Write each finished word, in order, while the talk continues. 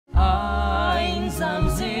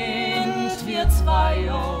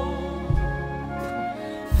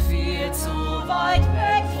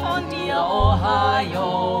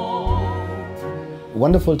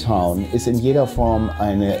Wonderful Town ist in jeder Form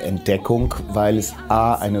eine Entdeckung, weil es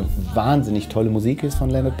A, eine wahnsinnig tolle Musik ist von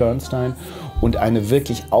Leonard Bernstein und eine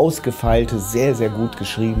wirklich ausgefeilte, sehr, sehr gut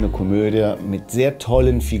geschriebene Komödie mit sehr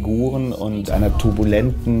tollen Figuren und einer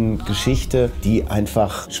turbulenten Geschichte, die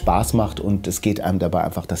einfach Spaß macht und es geht einem dabei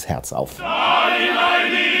einfach das Herz auf.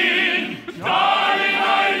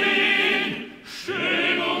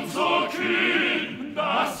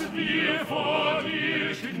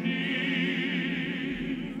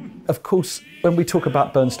 Of course, when we talk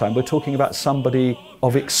about Bernstein, we're talking about somebody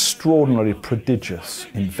of extraordinarily prodigious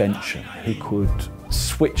invention. He could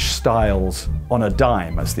switch styles on a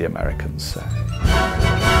dime, as the Americans say.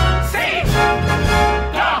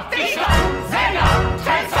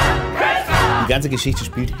 Die ganze Geschichte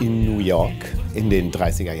spielt in New York in den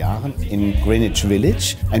 30er Jahren, in Greenwich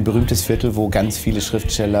Village, ein berühmtes Viertel, wo ganz viele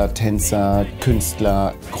Schriftsteller, Tänzer,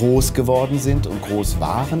 Künstler groß geworden sind und groß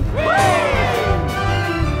waren.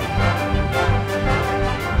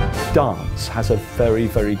 Dance has a very,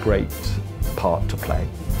 very great part to play,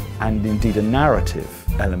 and indeed a narrative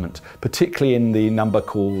element, particularly in the number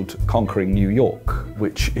called Conquering New York,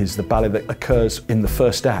 which is the ballet that occurs in the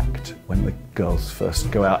first act, when the girls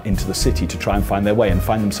first go out into the city to try and find their way and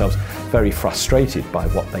find themselves very frustrated by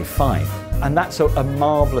what they find. And that's a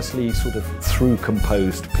marvellously sort of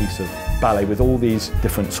through-composed piece of ballet with all these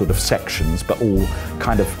different sort of sections, but all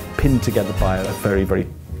kind of pinned together by a very, very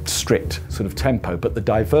strict sort of tempo, but the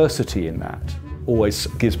diversity in that always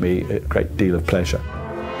gives me a great deal of pleasure.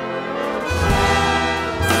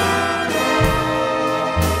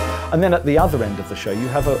 And then at the other end of the show, you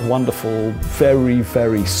have a wonderful, very,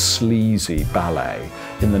 very sleazy ballet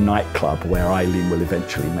in the nightclub where Eileen will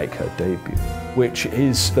eventually make her debut, which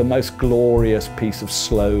is the most glorious piece of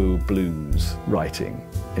slow blues writing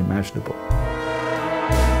imaginable.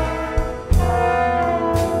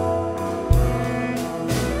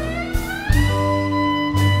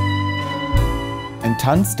 Ein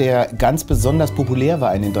Tanz, der ganz besonders populär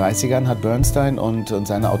war in den 30ern, hat Bernstein und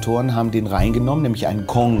seine Autoren haben den reingenommen, nämlich einen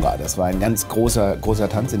Conga. Das war ein ganz großer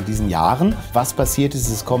Tanz in diesen Jahren. Was passiert ist,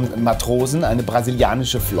 es kommen Matrosen, eine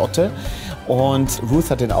brasilianische Flotte. Und Ruth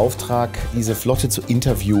hat den Auftrag, diese Flotte zu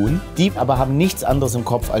interviewen. Die aber haben nichts anderes im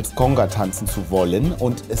Kopf, als Conga tanzen zu wollen.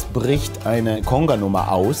 Und es bricht eine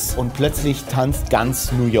Conga-Nummer aus und plötzlich tanzt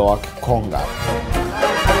ganz New York Conga.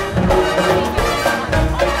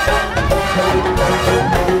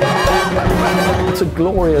 It's a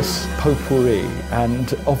glorious potpourri,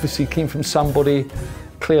 and obviously came from somebody,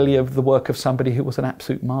 clearly of the work of somebody who was an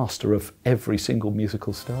absolute master of every single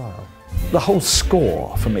musical style. The whole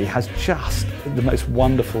score, for me, has just the most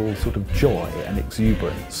wonderful sort of joy and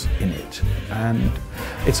exuberance in it, and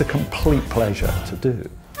it's a complete pleasure to do.